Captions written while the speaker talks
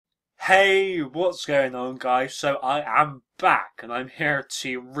Hey, what's going on, guys? So I am back, and I'm here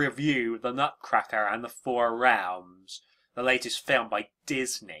to review The Nutcracker and the Four Realms, the latest film by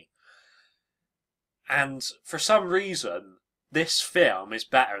Disney. And for some reason, this film is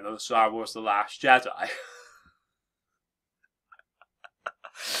better than Star Wars The Last Jedi.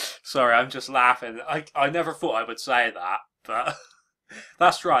 Sorry, I'm just laughing. I never thought I would say that, but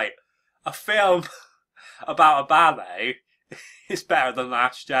that's right. A film about a ballet is better than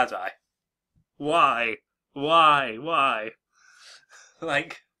Last Jedi. Why? Why?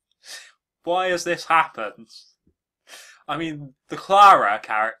 Like, why has this happened? I mean, the Clara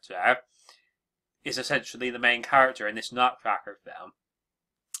character is essentially the main character in this Nutcracker film.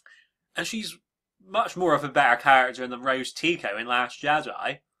 And she's much more of a better character than Rose Tico in Last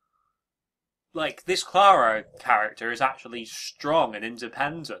Jedi. Like, this Clara character is actually strong and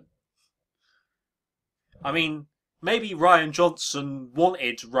independent. I mean, maybe Rian Johnson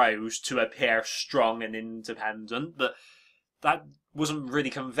wanted Rose to appear strong and independent, but that wasn't really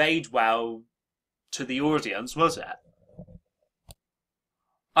conveyed well to the audience, was it?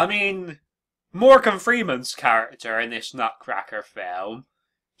 I mean, Morgan Freeman's character in this Nutcracker film,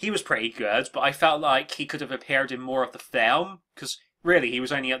 he was pretty good, but I felt like he could have appeared in more of the film, because really he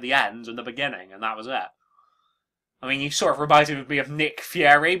was only at the end and the beginning, and that was it. I mean, he sort of reminded me of Nick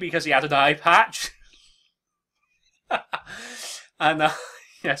Fury because he had an eye patch. And,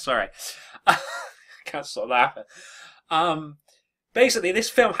 yeah, sorry. I can't stop laughing. Basically, this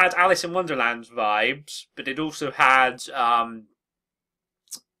film had Alice in Wonderland vibes, but it also had Narnia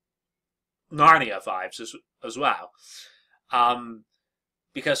vibes as well.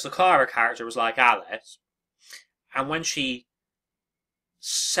 Because the Clara character was like Alice, and when she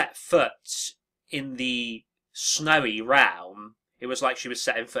set foot in the snowy realm, it was like she was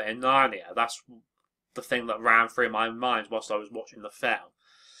setting foot in Narnia. That's the thing that ran through my mind whilst I was watching the film.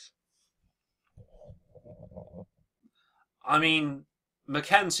 I mean,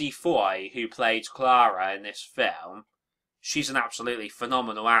 Mackenzie Foy, who played Clara in this film, she's an absolutely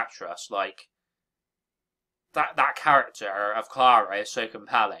phenomenal actress. Like, that character of Clara is so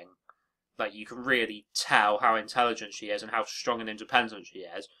compelling. Like, you can really tell how intelligent she is and how strong and independent she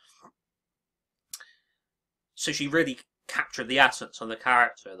is. So she really captured the essence of the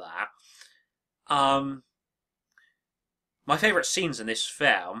character there. My favourite scenes in this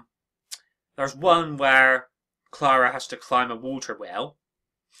film, there's one where Clara has to climb a water wheel.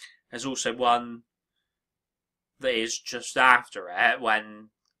 There's also one that is just after it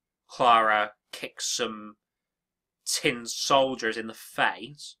when Clara kicks some tin soldiers in the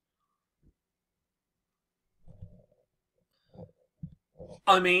face.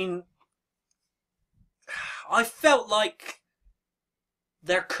 I mean, I felt like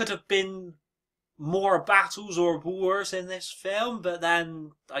there could have been more battles or wars in this film, but then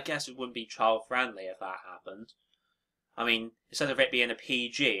I guess it wouldn't be child friendly if that happened. I mean, instead of it being a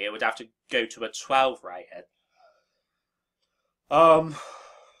PG, it would have to go to a 12 rated. And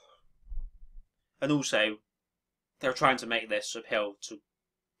also, they're trying to make this appeal to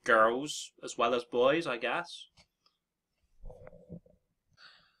girls as well as boys, I guess.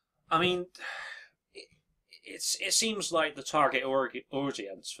 I mean, it seems like the target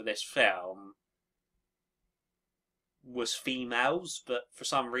audience for this film was females, but for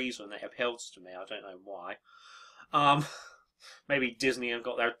some reason it appealed to me. I don't know why. Maybe Disney have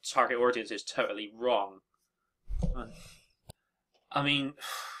got their target audiences totally wrong. I mean,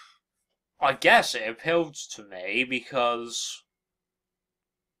 I guess it appealed to me because,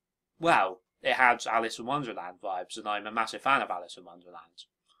 well, it had Alice in Wonderland vibes, and I'm a massive fan of Alice in Wonderland.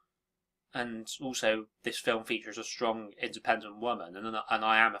 And also, this film features a strong, independent woman, and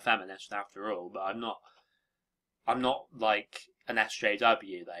I am a feminist after all, but I'm not like an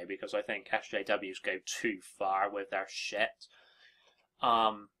SJW though, because I think SJWs go too far with their shit.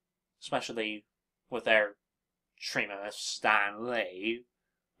 Especially with their treatment of Stan Lee,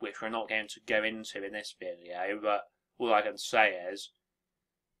 which we're not going to go into in this video, but all I can say is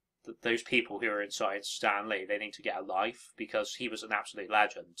that those people who are inside Stan Lee, they need to get a life, because he was an absolute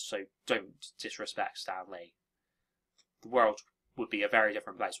legend, so don't disrespect Stan Lee. The world would be a very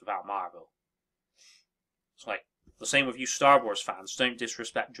different place without Marvel. It's like, the same with you Star Wars fans, don't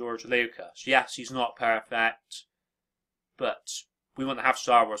disrespect George Lucas. Yes, he's not perfect, but we wouldn't have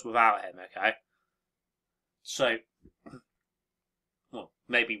Star Wars without him, okay? So, well,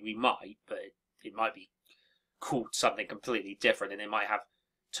 maybe we might, but it might be called something completely different, and it might have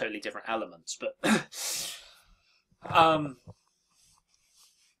totally different elements, but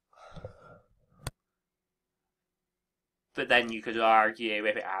but then you could argue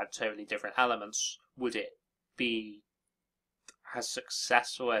if it had totally different elements, would it be as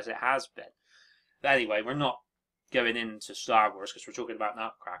successful as it has been. But anyway, we're not going into Star Wars because we're talking about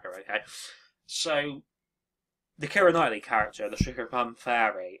Nutcracker, okay? So, the Keira Knightley character, the Sugar Plum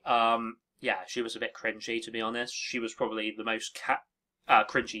Fairy, yeah, she was a bit cringy, to be honest. She was probably the most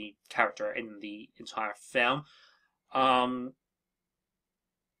cringy character in the entire film.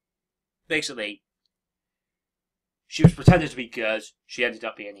 Basically, she was pretending to be good, she ended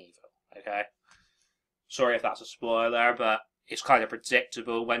up being evil, okay? Sorry if that's a spoiler, but it's kind of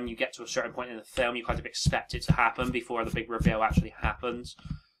predictable. When you get to a certain point in the film, you kind of expect it to happen before the big reveal actually happens.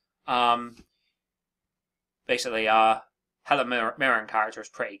 Basically, Helen Mirren character is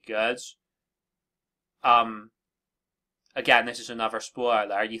pretty good. Again, this is another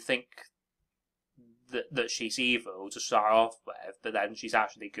spoiler. You think that she's evil to start off with, but then she's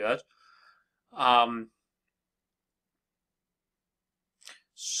actually good.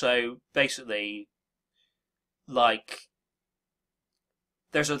 So basically, like,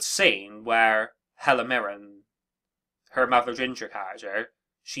 there's a scene where Helen Mirren, her Mother Ginger character,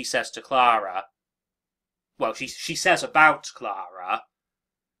 she says to Clara, well, she says about Clara,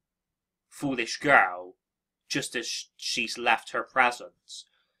 foolish girl, just as she's left her presence.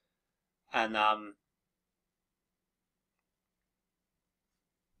 And,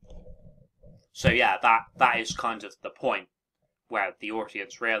 so yeah, that is kind of the point where the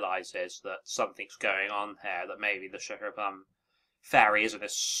audience realises that something's going on here, that maybe the Sugar Plum Fairy isn't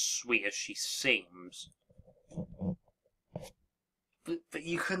as sweet as she seems. But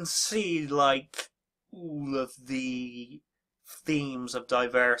you can see, like, all of the themes of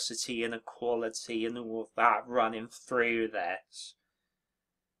diversity and equality and all of that running through this.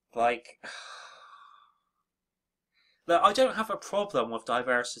 Like, look, I don't have a problem with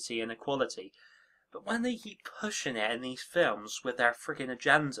diversity and equality, but when they keep pushing it in these films with their friggin'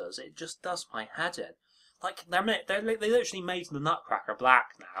 agendas, it just does my head in. Like, they literally made the Nutcracker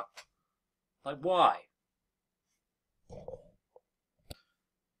black now. Like, why?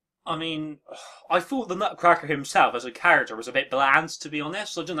 I mean, I thought the Nutcracker himself as a character was a bit bland, to be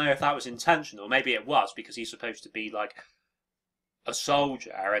honest. I don't know if that was intentional. Maybe it was, because he's supposed to be, like, a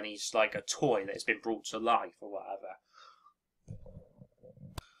soldier, and he's, like, a toy that has been brought to life, or whatever.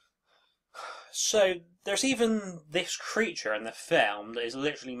 So, there's even this creature in the film that is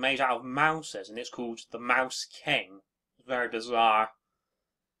literally made out of mouses, and it's called the Mouse King. Very bizarre.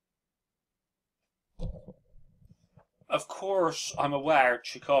 Of course, I'm aware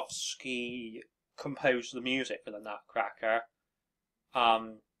Tchaikovsky composed the music for the Nutcracker.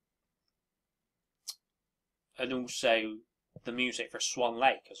 And also the music for Swan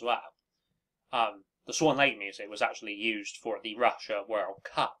Lake as well. The Swan Lake music was actually used for the Russia World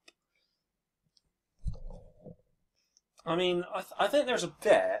Cup. I mean, I think there's a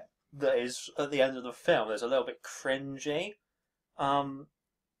bit that is, at the end of the film, there's a little bit cringy.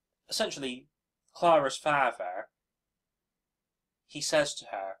 Essentially, Clara's father, he says to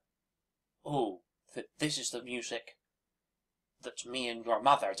her, "Oh, this is the music that me and your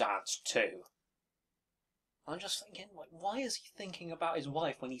mother danced to." I'm just thinking, like, why is he thinking about his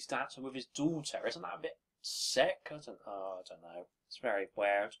wife when he's dancing with his daughter? Isn't that a bit sick? I don't know. It's very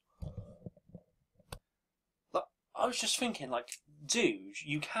weird. Look, I was just thinking, like, dude,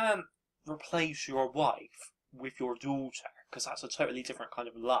 you can't replace your wife with your daughter, because that's a totally different kind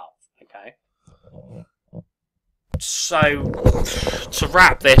of love, okay? So, to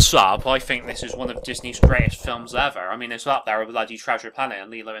wrap this up, I think this is one of Disney's greatest films ever. I mean, it's up there with bloody Treasure Planet and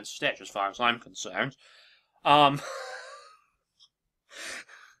Lilo and Stitch, as far as I'm concerned. Oh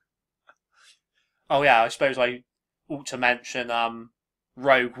yeah, I suppose I ought to mention,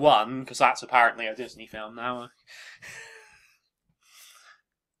 Rogue One, because that's apparently a Disney film now.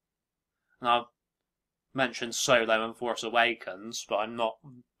 And I'll mention Solo and Force Awakens, but I'm not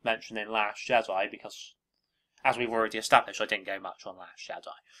mentioning Last Jedi, because, as we've already established, I didn't go much on Last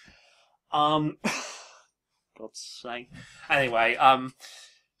Jedi. God's sake. Anyway,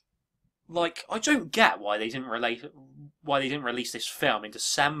 like, I don't get why they didn't release this film in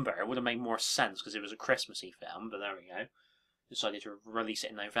December. It would have made more sense because it was a Christmassy film, but there we go. Decided to release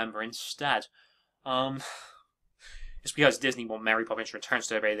it in November instead. It's because Disney want Mary Poppins Returns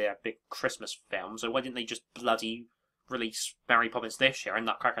to be their big Christmas film, so why didn't they just bloody release Mary Poppins this year and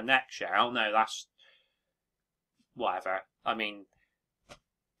Nutcracker next year? Oh no, that's whatever. I mean,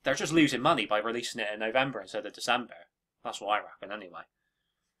 they're just losing money by releasing it in November instead of December. That's what I reckon, anyway.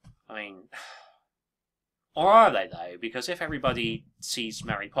 I mean, or are they, though? Because if everybody sees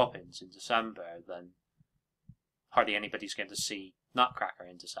Mary Poppins in December, then hardly anybody's going to see Nutcracker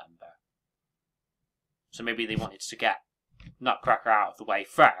in December. So maybe they wanted to get Nutcracker out of the way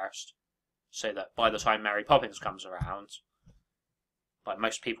first, so that by the time Mary Poppins comes around, like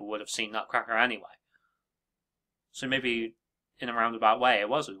most people would have seen Nutcracker anyway. So maybe in a roundabout way, it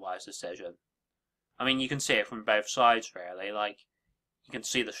was a wise decision. I mean, you can see it from both sides, really. Like, you can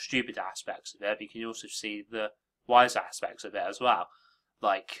see the stupid aspects of it, but you can also see the wise aspects of it as well.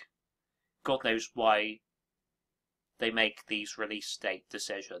 Like, God knows why they make these release date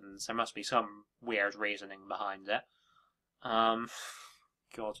decisions. There must be some weird reasoning behind it.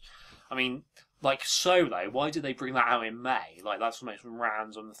 God. I mean, like, Solo, why did they bring that out in May? Like, that's the most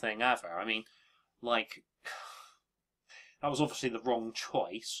random thing ever. I mean, like, that was obviously the wrong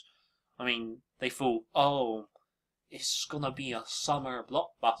choice. I mean, they thought, oh, it's gonna be a summer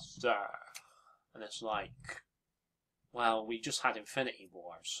blockbuster. And it's like, well, we just had Infinity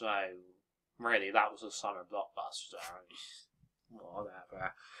War, so really that was a summer blockbuster.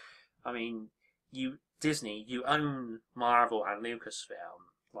 Whatever. I mean, Disney, you own Marvel and Lucasfilm.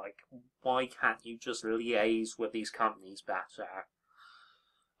 Like, why can't you just liaise with these companies better?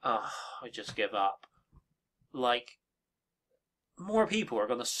 I just give up. Like, more people are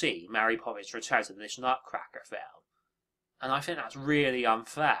going to see Mary Poppins Returns than this Nutcracker film. And I think that's really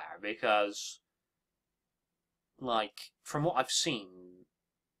unfair because, like, from what I've seen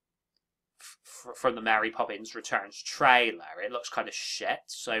from the Mary Poppins Returns trailer, it looks kind of shit,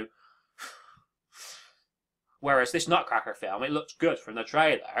 so... Whereas this Nutcracker film, it looks good from the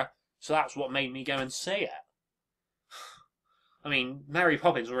trailer, so that's what made me go and see it. I mean, Mary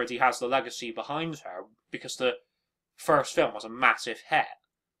Poppins already has the legacy behind her because the first film was a massive hit.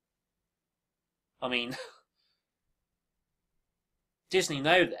 I mean, Disney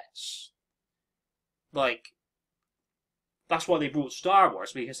know this. Like, that's why they brought Star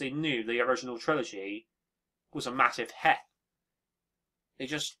Wars, because they knew the original trilogy was a massive hit. They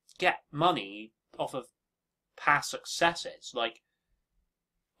just get money off of past successes. Like,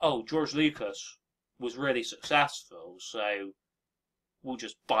 oh, George Lucas was really successful, so we'll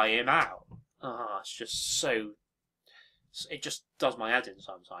just buy him out. It's just so... It just does my head in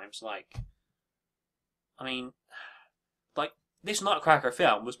sometimes. Like, I mean, like, this Nutcracker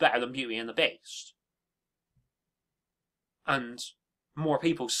film was better than Beauty and the Beast. And more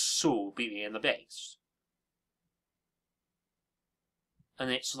people saw Beauty and the Beast. And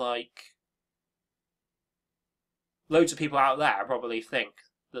it's like, loads of people out there probably think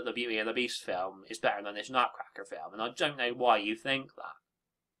that the Beauty and the Beast film is better than this Nutcracker film, and I don't know why you think that.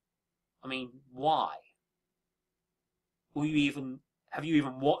 I mean, why? Have you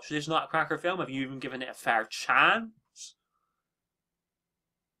even watched this Nutcracker film? Have you even given it a fair chance?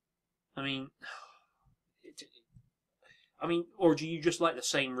 I mean, or do you just like the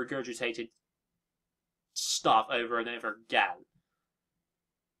same regurgitated stuff over and over again?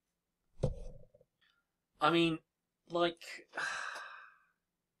 I mean, like,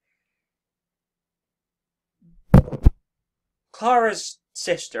 Clara's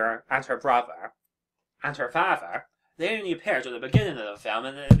sister and her brother and her father, they only appeared at the beginning of the film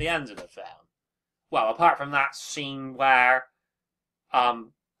and at the end of the film. Well, apart from that scene where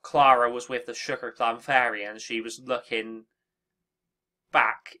Clara was with the Sugar Plum Fairy and she was looking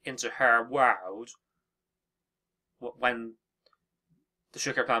back into her world when the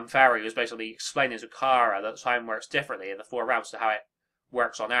Sugar Plum Fairy was basically explaining to Clara that time works differently in the Four Realms to how it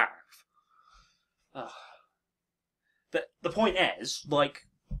works on Earth. But the point is, like,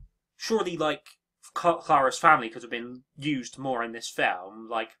 surely, like, Clara's family could have been used more in this film.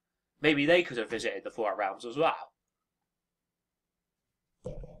 Like, maybe they could have visited the Four Realms as well.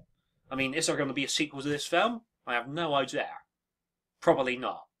 I mean, is there going to be a sequel to this film? I have no idea. Probably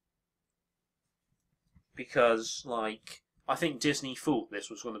not. Because, like, I think Disney thought this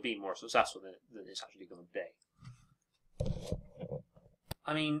was going to be more successful than it's actually going to be.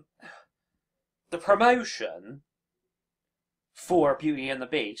 I mean, the promotion for Beauty and the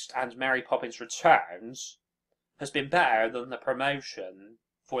Beast and Mary Poppins Returns has been better than the promotion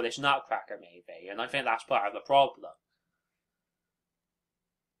for this Nutcracker movie, and I think that's part of the problem.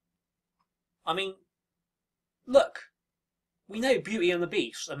 I mean, look, we know Beauty and the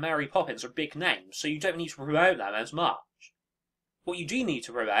Beast and Mary Poppins are big names, so you don't need to promote them as much. What you do need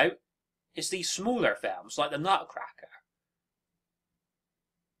to promote is these smaller films, like the Nutcracker.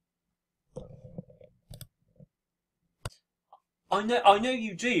 I know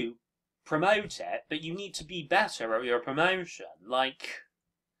you do promote it, but you need to be better at your promotion. Like,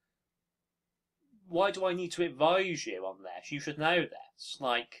 why do I need to advise you on this? You should know this.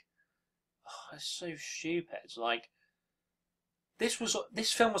 Like, it's so stupid. Like, this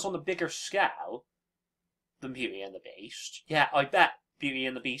film was on a bigger scale than Beauty and the Beast. Yeah, I bet Beauty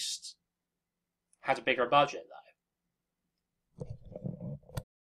and the Beast had a bigger budget, though.